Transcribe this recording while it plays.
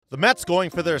The Mets going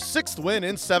for their 6th win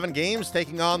in 7 games,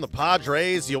 taking on the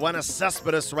Padres. Yoenis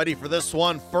Cespedes ready for this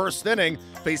one. First inning,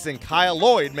 facing Kyle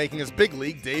Lloyd making his big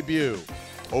league debut.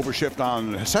 Overshift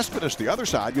on Cespedes, the other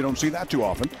side. You don't see that too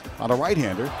often. On a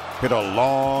right-hander, hit a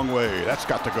long way. That's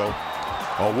got to go.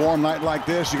 A warm night like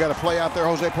this, you got to play out there,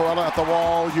 Jose Perella at the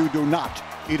wall. You do not.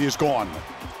 It is gone.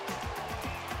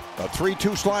 A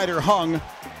 3-2 slider hung.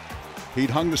 He'd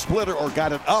hung the splitter or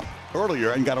got it up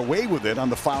earlier and got away with it on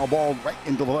the foul ball right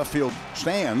into the left field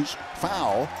stands.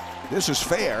 Foul. This is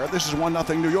fair. This is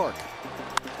 1-0 New York.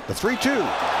 The 3-2.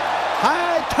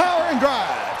 High towering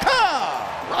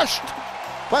drive. Rushed.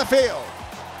 Left field.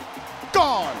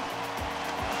 Gone.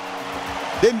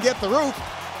 Didn't get the roof.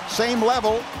 Same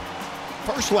level.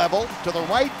 First level to the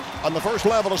right on the first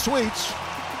level of Sweets.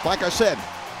 Like I said,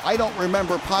 I don't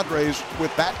remember Padres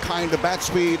with that kind of bat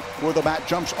speed where the bat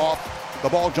jumps off, the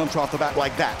ball jumps off the bat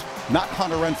like that. Not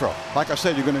Hunter Renfroe. Like I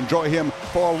said, you're going to enjoy him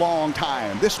for a long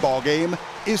time. This ball game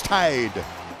is tied.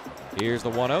 Here's the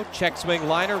 1-0. Check swing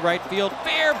liner, right field.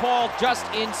 Fair ball just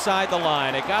inside the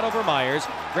line. It got over Myers.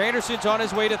 Granderson's on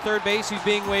his way to third base. He's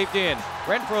being waved in.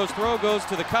 Renfroe's throw goes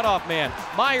to the cutoff man.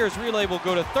 Myers' relay will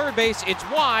go to third base. It's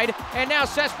wide, and now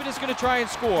Cespedes is going to try and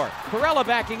score. Perella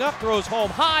backing up, throws home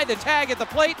high. The tag at the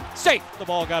plate. Safe. The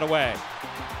ball got away.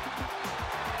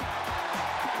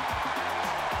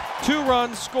 2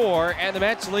 runs score, and the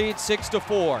Mets lead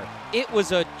 6-4. It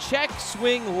was a check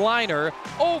swing liner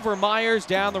over Myers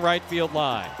down the right field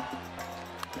line.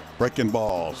 Breaking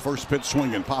balls. First pitch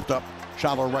swinging. Popped up.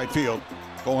 Shallow right field.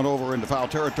 Going over into foul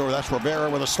territory. That's Rivera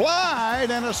with a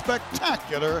slide and a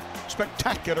spectacular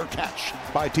catch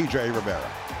by T.J.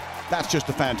 Rivera. That's just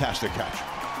a fantastic catch.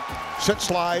 Set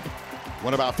slide.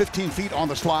 Went about 15 feet on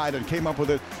the slide and came up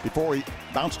with it before he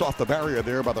bounced off the barrier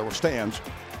there by the stands.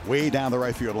 Way down the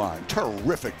right field line.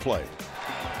 Terrific play.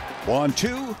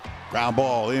 1-2. Ground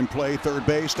ball in play. Third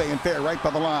base. Staying fair right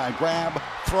by the line. Grab.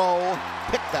 Throw.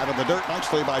 Picked out of the dirt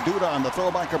nicely by Duda on the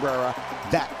throw by Cabrera.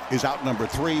 That is out number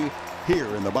 3 here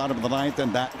in the bottom of the 9th,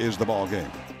 and that is the ball game.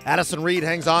 Addison Reed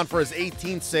hangs on for his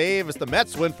 18th save as the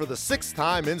Mets win for the 6th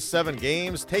time in 7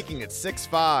 games, taking it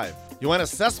 6-5.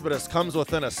 Yoenis Cespedes comes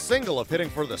within a single of hitting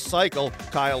for the cycle.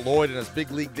 Kyle Lloyd in his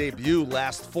big league debut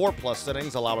last 4+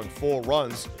 innings, allowing 4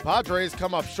 runs. Padres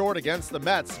come up short against the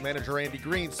Mets. Manager Andy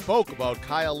Green spoke about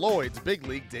Kyle Lloyd's big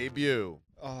league debut.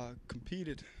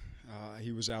 Competed.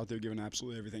 He was out there giving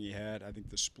absolutely everything he had. I think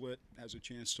the split has a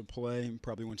chance to play. He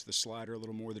probably went to the slider a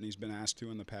little more than he's been asked to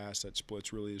in the past. That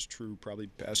split's really his true, probably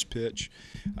best pitch.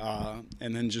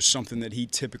 And then just something that he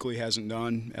typically hasn't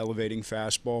done, elevating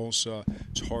fastballs.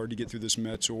 It's hard to get through this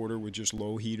Mets order with just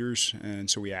low heaters, and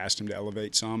so we asked him to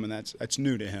elevate some, and that's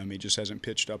new to him. He just hasn't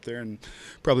pitched up there, and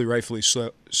probably rightfully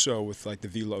so with like the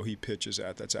velo he pitches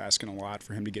at. That's asking a lot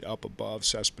for him to get up above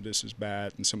Cespedes'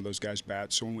 bat and some of those guys'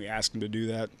 bats. So when we asked him to do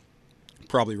that,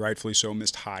 probably rightfully so,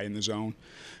 missed high in the zone.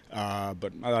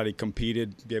 But I thought he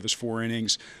competed, gave us 4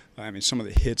 innings. I mean, some of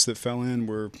the hits that fell in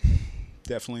were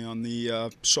definitely on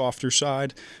the softer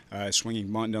side.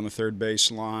 Swinging bunt down the third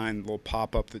base line, a little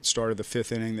pop-up that started the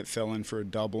 5th inning that fell in for a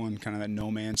double in kind of that no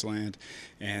man's land.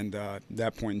 And at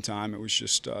that point in time, it was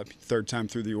just 3rd time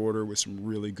through the order with some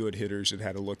really good hitters that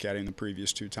had a look at him the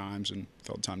previous 2 times and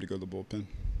felt time to go to the bullpen.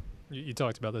 You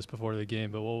talked about this before the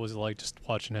game, but what was it like just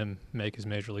watching him make his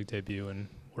major league debut, and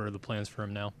what are the plans for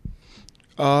him now?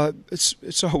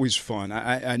 It's always fun.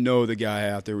 I know the guy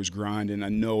out there was grinding. I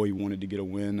know he wanted to get a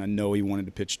win. I know he wanted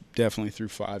to pitch definitely through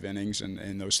 5 innings,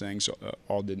 and those things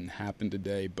all didn't happen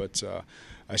today. But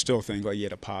I still think like he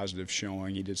had a positive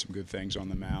showing. He did some good things on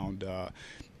the mound.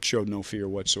 Showed no fear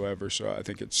whatsoever. So I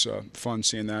think it's fun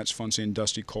seeing that. It's fun seeing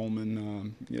Dusty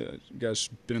Coleman. Guy's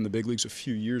been in the big leagues a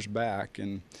few years back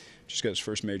and just got his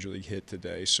first major league hit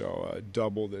today. So a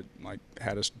double that like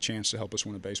had a chance to help us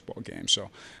win a baseball game. So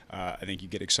I think you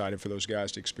get excited for those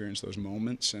guys to experience those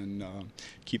moments and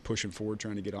keep pushing forward,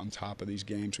 trying to get on top of these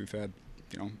games. We've had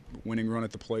winning run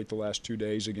at the plate the last 2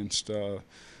 days against a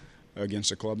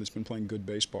club that's been playing good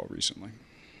baseball recently.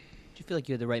 Do you feel like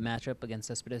you had the right matchup against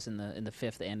Cespedes in the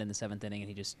 5th and in the 7th inning, and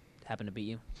he just happened to beat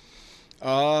you?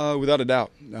 Without a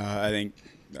doubt. I think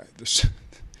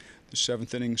the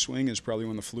 7th inning swing is probably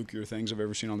one of the flukier things I've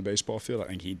ever seen on the baseball field. I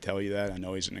think he'd tell you that. I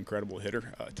know he's an incredible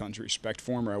hitter. Tons of respect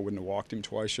for him, or I wouldn't have walked him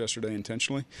twice yesterday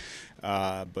intentionally.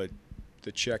 But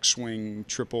the check swing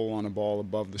triple on a ball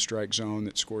above the strike zone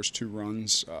that scores 2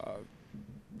 runs,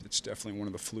 it's definitely one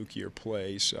of the flukier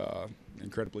plays.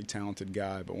 Incredibly talented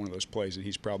guy, but one of those plays that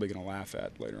he's probably going to laugh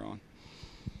at later on.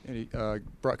 And he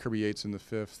brought Kirby Yates in the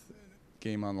 5th.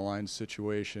 game on the line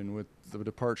situation with the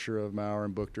departure of Maurer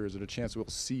and Buchter? Is it a chance we'll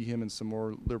see him in some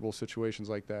more liberal situations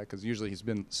like that? Because usually he's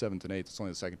been 7th and 8th. It's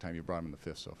only the second time you brought him in the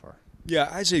 5th so far. Yeah,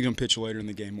 I'd say he's going to pitch later in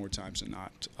the game more times than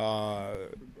not.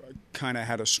 Kind of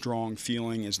had a strong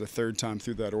feeling as the third time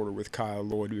through that order with Kyle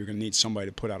Lloyd we were going to need somebody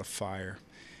to put out a fire.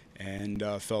 And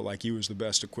felt like he was the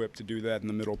best equipped to do that in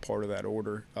the middle part of that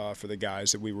order for the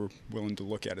guys that we were willing to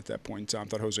look at that point in time. I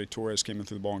thought Jose Torres came in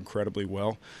through the ball incredibly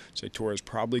well. Jose Torres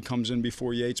probably comes in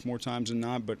before Yates more times than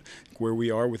not, but where we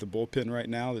are with the bullpen right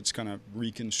now that's kind of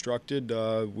reconstructed,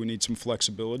 we need some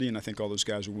flexibility, and I think all those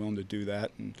guys are willing to do that.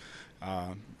 And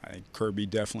I think Kirby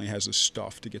definitely has the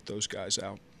stuff to get those guys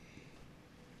out.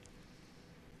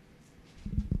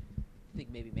 I think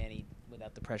maybe Manny,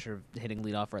 without the pressure of hitting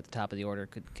leadoff or at the top of the order,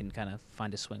 can kind of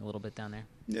find his swing a little bit down there.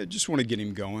 Yeah, just want to get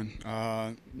him going.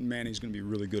 Manny's going to be a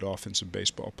really good offensive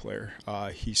baseball player.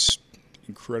 He's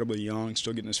incredibly young,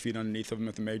 still getting his feet underneath of him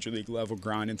at the major league level,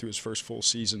 grinding through his first full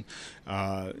season.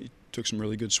 He took some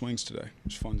really good swings today. It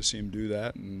was fun to see him do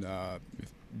that, and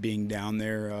being down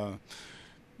there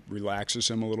relaxes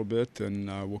him a little bit, and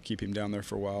we'll keep him down there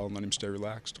for a while and let him stay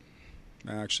relaxed.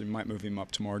 I actually might move him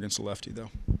up tomorrow against the lefty, though.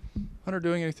 Hunter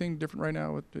doing anything different right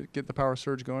now to get the power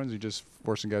surge going? Is he just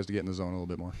forcing guys to get in the zone a little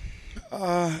bit more?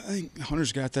 I think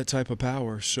Hunter's got that type of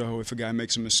power. So if a guy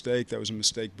makes a mistake, that was a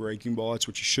mistake breaking ball. That's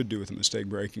what you should do with a mistake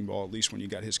breaking ball, at least when you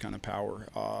got his kind of power.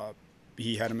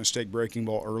 He had a mistake breaking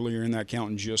ball earlier in that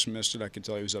count and just missed it. I could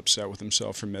tell he was upset with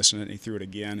himself for missing it, and he threw it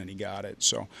again, and he got it.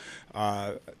 So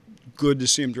good to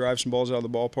see him drive some balls out of the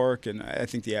ballpark, and I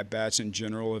think the at-bats in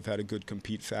general have had a good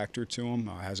compete factor to him.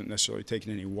 Hasn't necessarily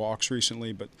taken any walks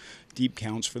recently, but deep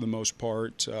counts for the most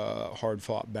part,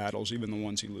 hard-fought battles, even the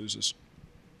ones he loses.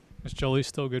 Is Jolie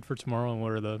still good for tomorrow, and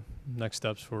what are the next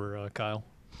steps for Kyle?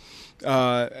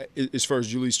 As far as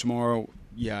Julie's tomorrow,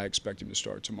 yeah, I expect him to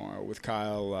start tomorrow. With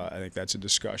Kyle, I think that's a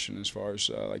discussion as far as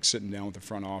like sitting down with the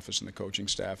front office and the coaching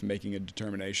staff and making a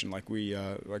determination. Like we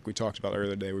talked about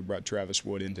earlier today, we brought Travis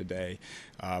Wood in today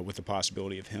with the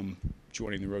possibility of him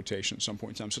joining the rotation at some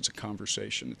point in time. So it's a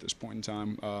conversation at this point in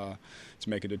time to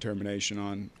make a determination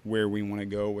on where we want to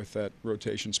go with that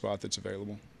rotation spot that's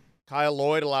available. Kyle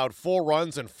Lloyd allowed 4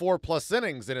 runs and 4+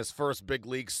 innings in his first big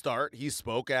league start. He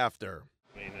spoke after.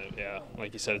 I mean, yeah,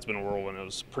 like you said, it's been a whirlwind. It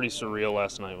was pretty surreal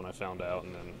last night when I found out,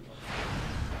 and then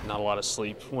not a lot of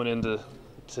sleep went into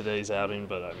today's outing,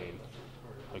 but I mean,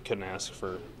 I couldn't ask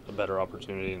for a better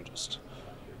opportunity and just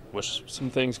wish some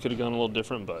things could have gone a little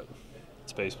different, but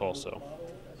it's baseball, so.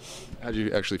 How did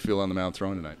you actually feel on the mound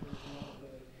throwing tonight?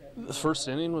 The first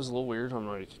inning was a little weird, I'm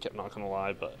not going to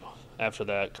lie, but after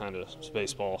that, kind of, it's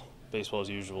baseball. Baseball as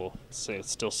usual. It's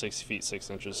still 6 feet 6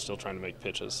 inches, still trying to make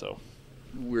pitches, so.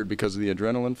 Weird because of the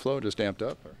adrenaline flow, just amped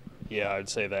up? Or? Yeah, I'd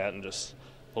say that, and just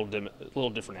a little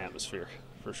different atmosphere,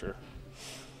 for sure.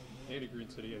 Maybe Green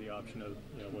City had the option of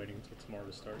waiting until tomorrow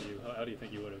to start you. How do you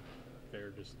think you would have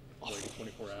fared just waiting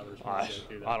 24 hours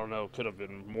for I don't know. Could have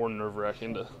been more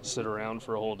nerve-wracking to sit around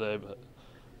for a whole day, but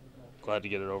glad to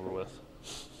get it over with.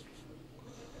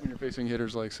 When you're facing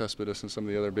hitters like Cespedes and some of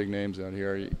the other big names out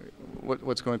here,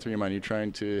 what's going through your mind? Are you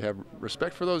trying to have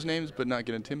respect for those names but not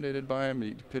get intimidated by them?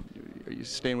 Are you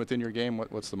staying within your game?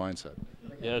 What's the mindset?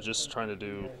 Yeah, just trying to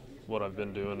do what I've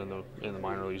been doing in the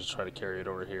minor leagues, try to carry it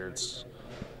over here.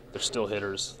 They're still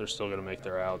hitters. They're still going to make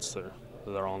their outs.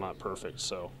 They're all not perfect,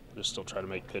 so just still try to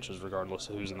make pitches regardless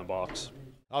of who's in the box.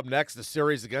 Up next, the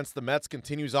series against the Mets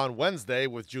continues on Wednesday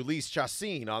with Jhoulys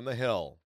Chacín on the hill.